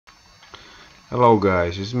Hello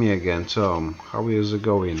guys, it's me again, Tom. How is it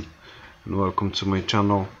going? And welcome to my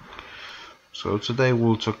channel. So today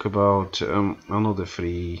we'll talk about another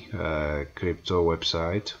free crypto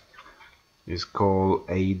website. It's called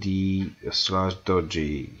AD/Doge.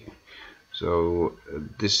 So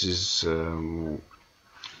this is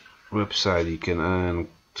website you can earn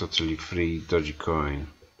totally free Dogecoin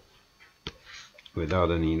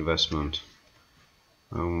without any investment.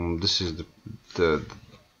 This is the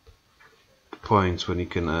points when you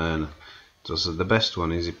can earn. So the best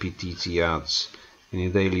one is a PTT ads. On a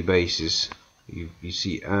daily basis you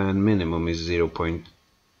see earn minimum is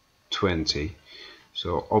 0.20,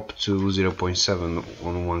 so up to 0.7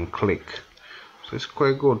 on one click, so it's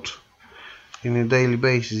quite good. In a daily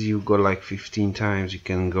basis you got like 15 times you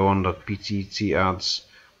can go on that PTT ads.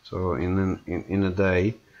 So in a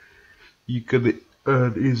day you could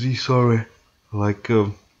earn easy, like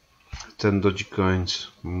 10 Dogecoins.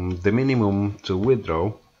 The minimum to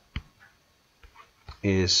withdraw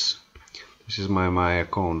is, this is my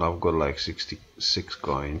account. I've got like 66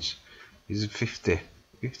 coins. Is 50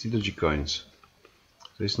 Dogecoins.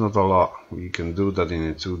 So it's not a lot. You can do that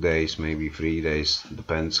in 2 days, maybe 3 days.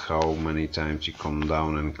 Depends how many times you come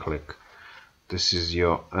down and click. This is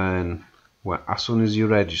your earn. Well, as soon as you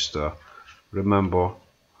register, remember,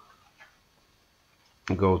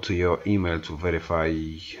 go to your email to verify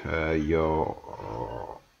your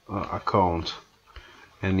account,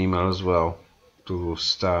 and email as well, to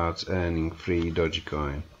start earning free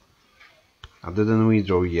Dogecoin. I didn't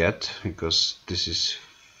withdraw yet because this is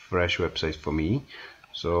fresh website for me.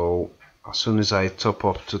 So as soon as I top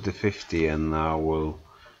up to the 50, and I will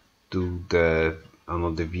do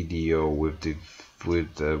another video with the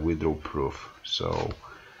withdrawal proof. So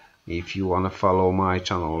if you want to follow my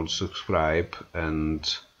channel, subscribe, and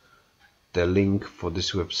the link for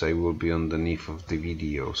this website will be underneath of the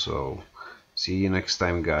video. So see you next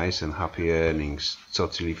time guys, and happy earnings.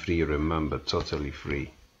 Totally free, remember, totally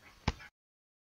free.